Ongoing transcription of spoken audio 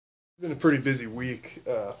Been a pretty busy week.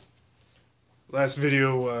 Last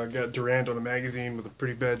video got Durant on a magazine with a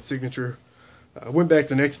pretty bad signature. Went back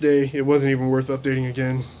the next day. It wasn't even worth updating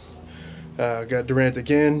again. Got Durant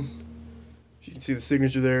again. You can see the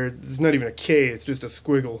signature there. It's not even a K. It's just a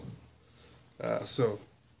squiggle. So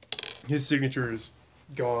his signature is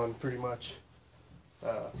gone pretty much.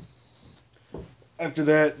 After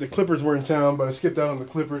that, the Clippers were in town, but I skipped out on the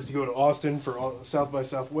Clippers to go to Austin for South by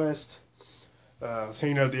Southwest. I was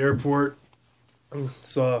hanging out at the airport.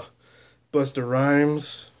 Saw Busta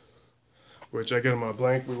Rhymes, which I got him on a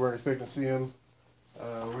blank. We weren't expecting to see him.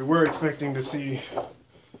 We were expecting to see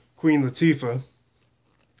Queen Latifah.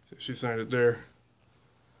 She signed it there.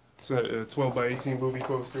 It's a 12 by 18 movie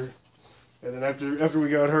poster. And then after we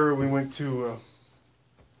got her, we went to a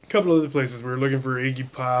couple other places. We were looking for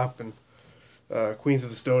Iggy Pop and Queens of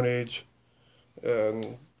the Stone Age.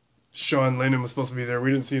 Sean Lennon was supposed to be there.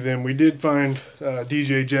 We didn't see them. We did find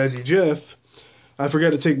DJ Jazzy Jeff. I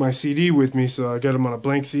forgot to take my CD with me, so I got him on a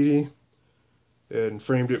blank CD and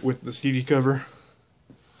framed it with the CD cover.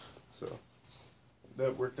 So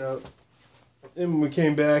that worked out. Then when we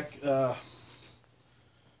came back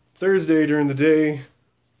Thursday during the day,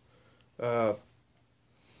 I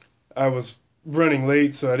was running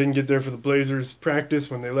late, so I didn't get there for the Blazers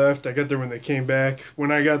practice when they left. I got there when they came back.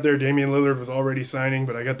 When I got there, Damian Lillard was already signing,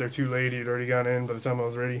 but I got there too late. He had already gone in by the time I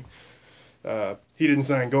was ready. He didn't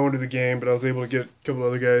sign going to the game, but I was able to get a couple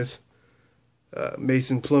other guys.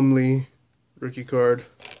 Mason Plumlee, rookie card.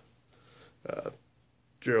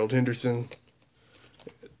 Gerald Henderson.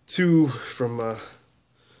 2 from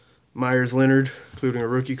Myers Leonard, including a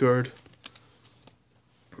rookie card.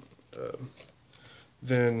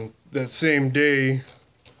 Then that same day,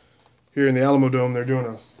 here in the Alamo Dome, they're doing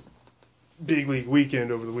a big league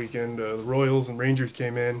weekend over the weekend. The Royals and Rangers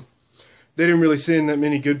came in. They didn't really send that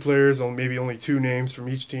many good players, maybe only 2 names from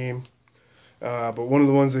each team. But one of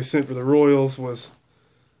the ones they sent for the Royals was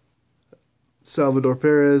Salvador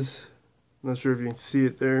Perez. I'm not sure if you can see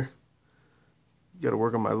it there. Got to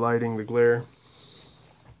work on my lighting, the glare.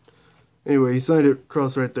 Anyway, he signed it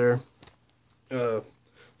across right there.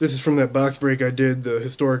 This is from that box break I did, the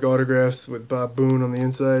historic autographs with Bob Boone on the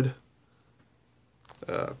inside.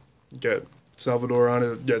 Got Salvador on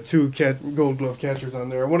it. Got 2 Gold Glove catchers on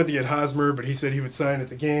there. I wanted to get Hosmer, but he said he would sign at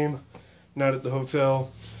the game, not at the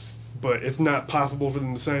hotel. But it's not possible for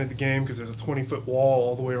them to sign at the game because there's a 20-foot wall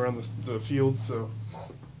all the way around the field. So,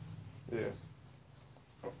 yeah.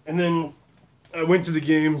 And then I went to the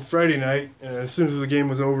game Friday night, and as soon as the game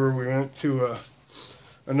was over, we went to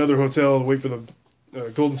another hotel to wait for the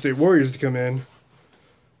Golden State Warriors to come in.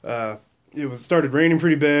 It started raining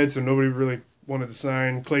pretty bad, so nobody really wanted to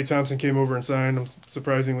sign. Klay Thompson came over and signed,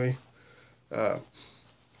 surprisingly.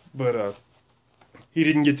 But he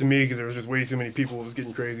didn't get to me because there was just way too many people. It was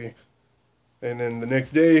getting crazy. And then the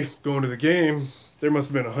next day, going to the game, there must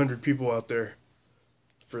have been 100 people out there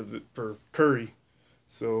for Curry.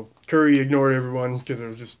 So Curry ignored everyone because there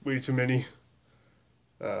was just way too many.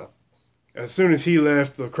 As soon as he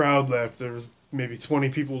left, the crowd left. There was maybe 20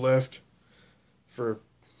 people left for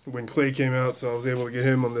when Klay came out, so I was able to get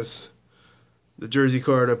him on the jersey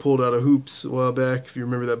card I pulled out of Hoops a while back, if you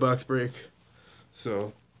remember that box break.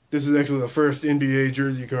 So this is actually the first NBA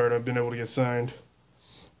jersey card I've been able to get signed.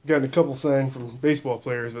 Gotten a couple signed from baseball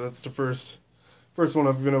players, but that's the first one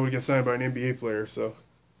I've been able to get signed by an NBA player. So,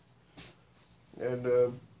 and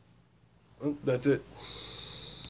that's it.